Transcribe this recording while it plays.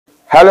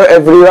Hello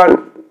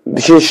everyone,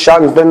 this is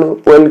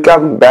Shantanu.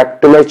 Welcome back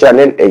to my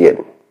channel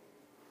again.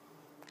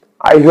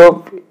 I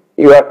hope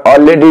you are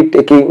already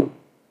taking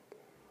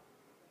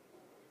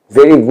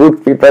very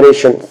good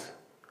preparations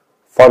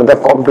for the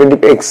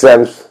competitive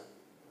exams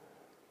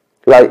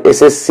like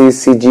SSC,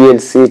 CGL,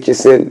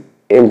 CHSL,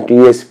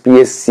 MTS,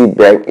 PSC,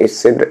 Bank,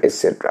 etc.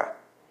 etc.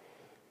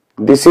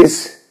 This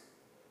is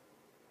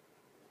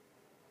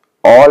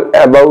all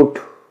about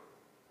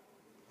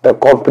the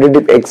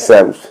competitive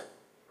exams.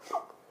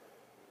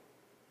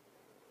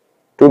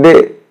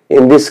 Today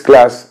in this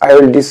class I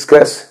will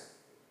discuss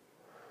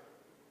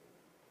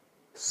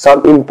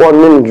some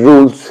important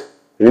rules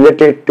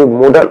related to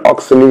modal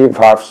auxiliary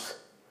verbs.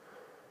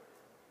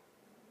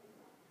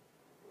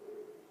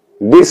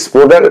 These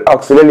modal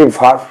auxiliary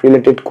verb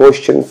related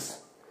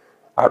questions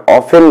are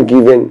often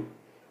given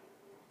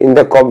in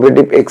the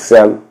competitive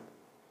exam,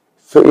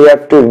 so you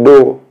have to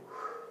know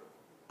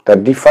the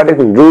different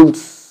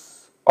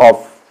rules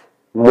of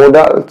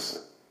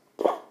modals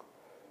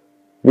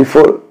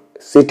before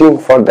sitting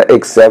for the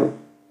exam.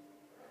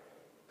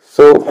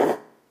 So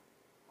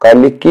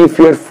kindly keep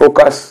your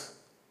focus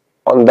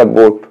on the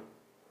board.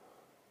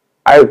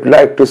 I would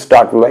like to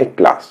start my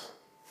class.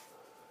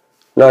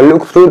 Now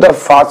look through the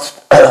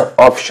first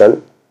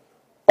option,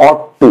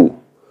 ought to.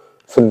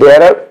 So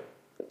there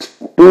are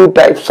two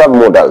types of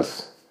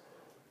modals.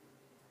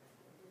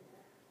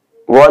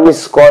 One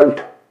is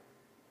called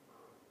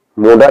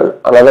modal,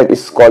 another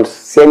is called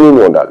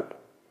semi-modal.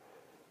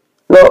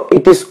 Now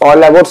it is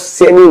all about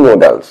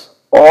semi-modals.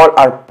 All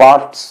are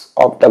parts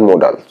of the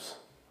modals.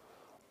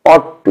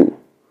 Ought to.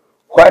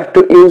 Where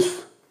to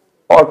use?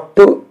 Ought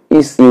to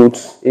is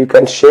used. You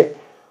can say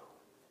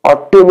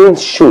ought to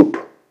means should.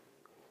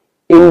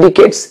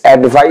 Indicates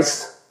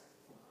advice,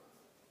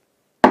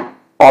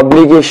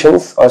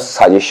 obligations or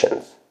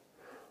suggestions.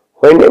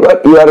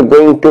 Whenever you are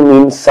going to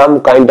mean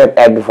some kind of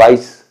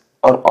advice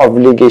or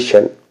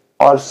obligation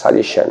or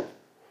suggestion,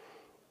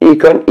 you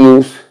can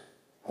use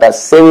the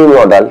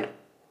semi-modal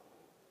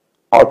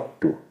ought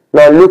to.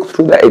 Now look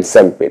through the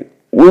example.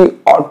 We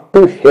ought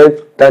to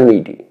help the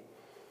needy.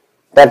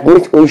 That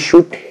means we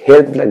should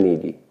help the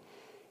needy.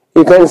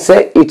 You can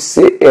say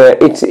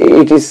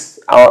it is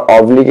our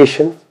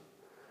obligation,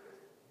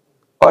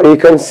 or you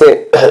can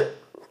say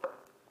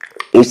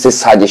it's a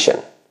suggestion.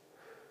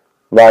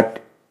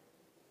 But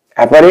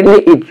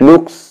apparently it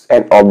looks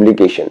an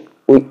obligation.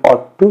 We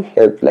ought to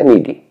help the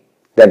needy.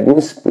 That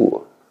means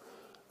poor.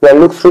 Now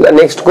look through the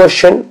next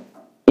question.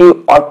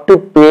 You ought to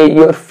pay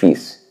your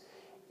fees.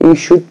 You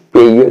should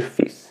pay your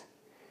fees.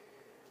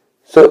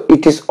 So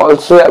it is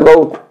also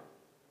about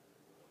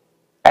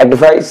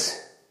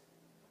advice,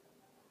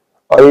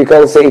 or you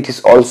can say it is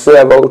also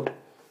about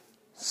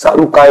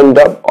some kind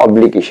of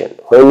obligation.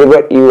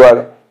 Whenever you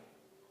are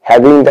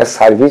having the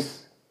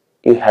service,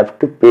 you have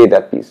to pay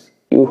the fees.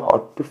 You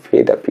ought to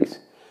pay the fees.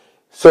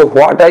 So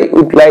what I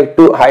would like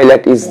to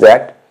highlight is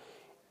that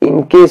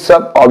in case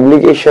of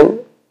obligation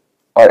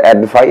or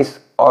advice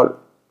or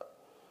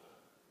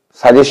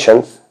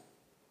suggestions,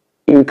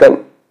 you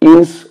can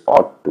use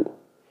ought to.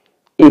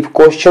 If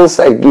questions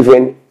are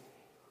given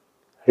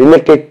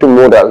related to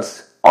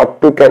modals,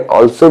 ought to can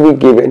also be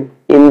given.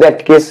 In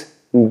that case,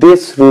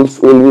 these rules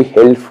will be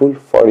helpful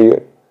for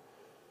your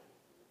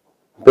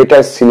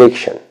better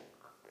selection.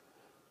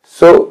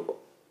 So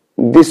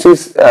this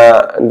is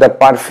the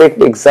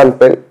perfect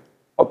example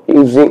of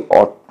using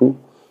ought to.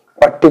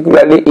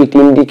 Particularly it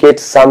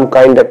indicates some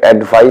kind of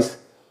advice,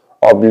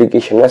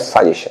 obligation or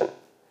suggestion.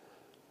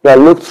 Now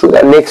look through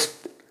the next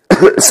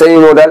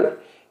semi-modal,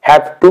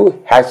 have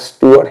to, has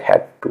to or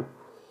had to.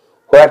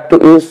 Where to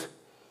use?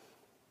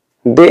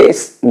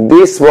 These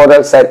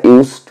modals are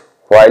used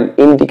while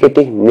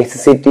indicating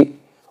necessity,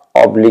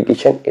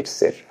 obligation,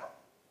 etc.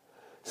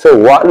 So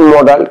one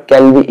modal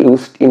can be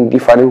used in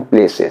different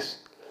places.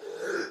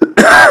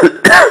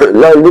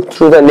 Now look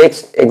through the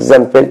next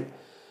example.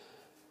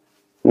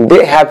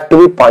 They have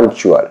to be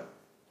punctual.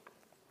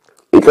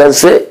 You can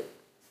say,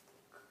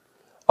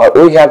 or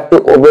we have to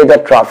obey the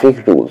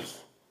traffic rules.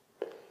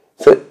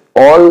 So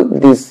all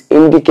these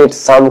indicate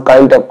some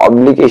kind of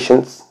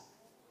obligations.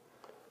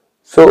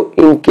 So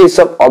in case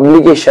of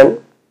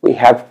obligation, we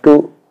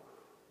can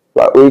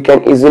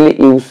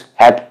easily use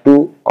had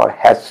to or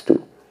has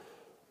to.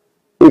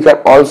 We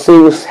can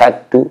also use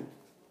had to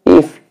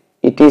if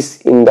it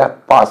is in the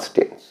past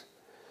tense.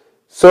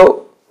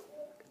 So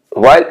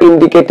while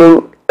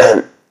indicating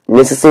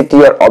necessity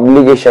or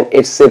obligation,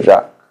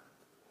 etc.,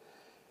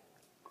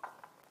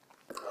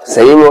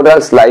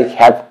 semi-modals like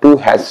have to,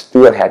 has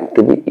to or had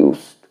to be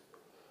used.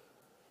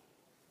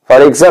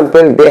 For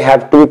example, they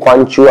have to be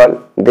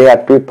punctual, they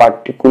have to be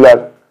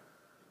particular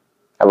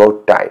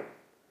about time.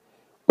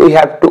 We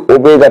have to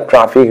obey the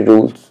traffic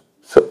rules.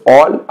 So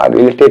all are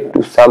related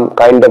to some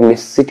kind of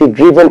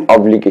necessity-driven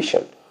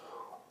obligation.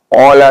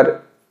 All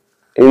are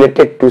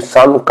related to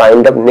some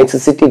kind of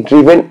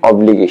necessity-driven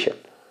obligation.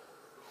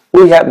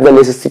 We have the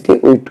necessity,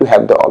 we to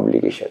have the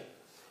obligation.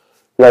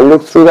 Now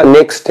look through the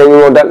next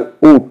semi-modal,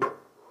 would.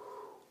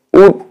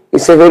 Would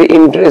is a very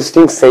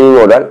interesting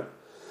semi-modal.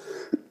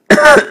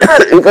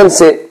 You can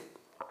say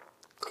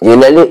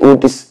generally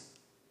would is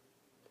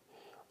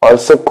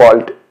also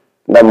called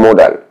the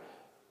modal.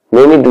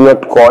 Many do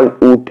not call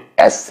would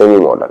as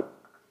semi-modal.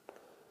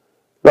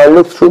 Now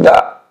look through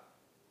the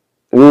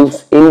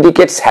rules.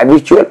 Indicates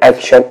habitual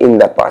action in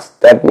the past.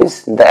 That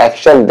means the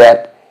action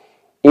that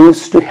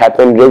used to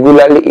happen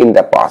regularly in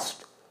the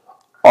past.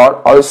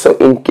 Or also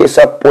in case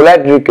of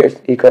polite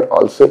request, you can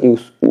also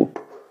use would.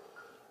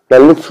 Now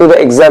look through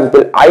the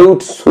example. I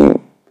would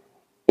swim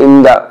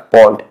in the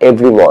pond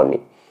every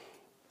morning.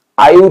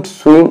 I would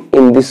swim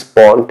in this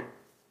pond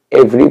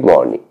every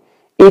morning.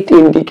 It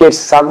indicates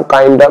some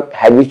kind of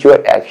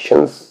habitual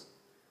actions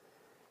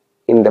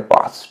in the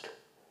past.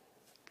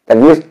 That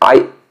means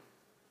I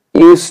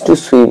used to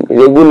swim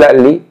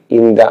regularly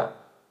in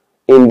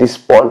this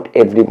pond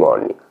every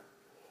morning.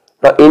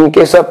 Now in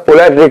case of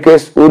polite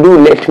request, would you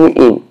let me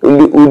in?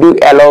 Would you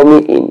allow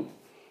me in?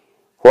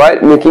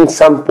 While making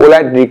some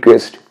polite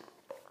request,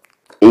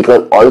 you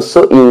can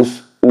also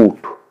use would.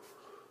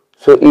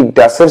 So it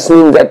doesn't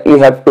mean that you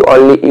have to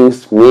only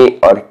use may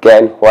or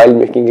can while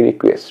making a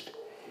request.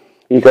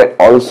 You can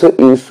also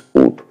use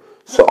would.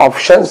 So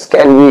options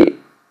can be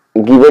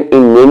given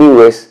in many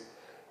ways.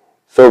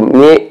 So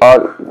may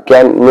or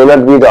can may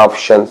not be the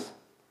options.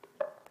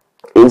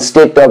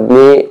 Instead of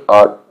may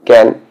or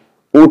can,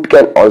 would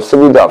can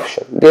also be the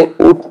option. Then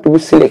would to be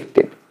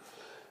selected.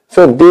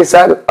 So these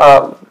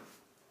are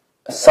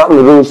some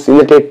rules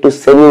related to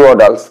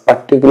semi-modals,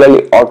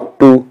 particularly ought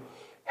to,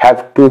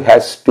 have to,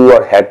 has to,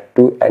 or had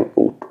to, and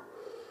would.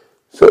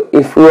 So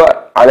if you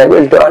are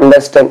unable to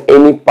understand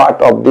any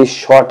part of this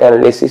short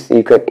analysis,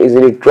 you can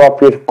easily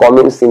drop your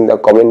comments in the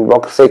comment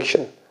box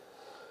section.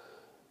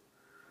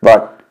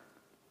 But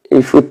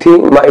if you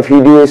think my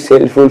video is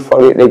helpful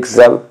for your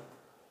exam,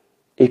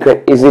 you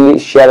can easily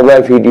share my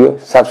video,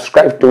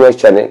 subscribe to my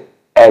channel,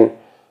 and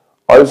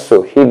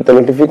also hit the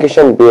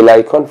notification bell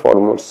icon for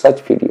more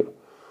such video.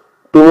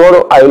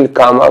 Tomorrow I will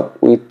come up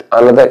with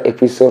another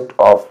episode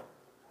of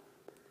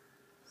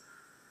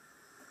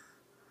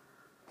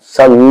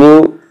some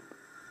new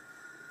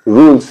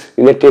rules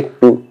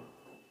related to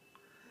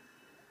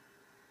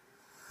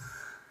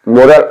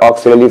modal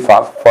auxiliary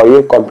verb for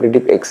your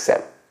competitive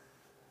exam.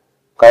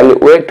 Kindly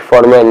wait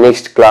for my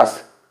next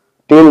class.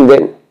 Till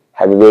then,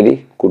 have a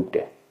very good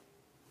day.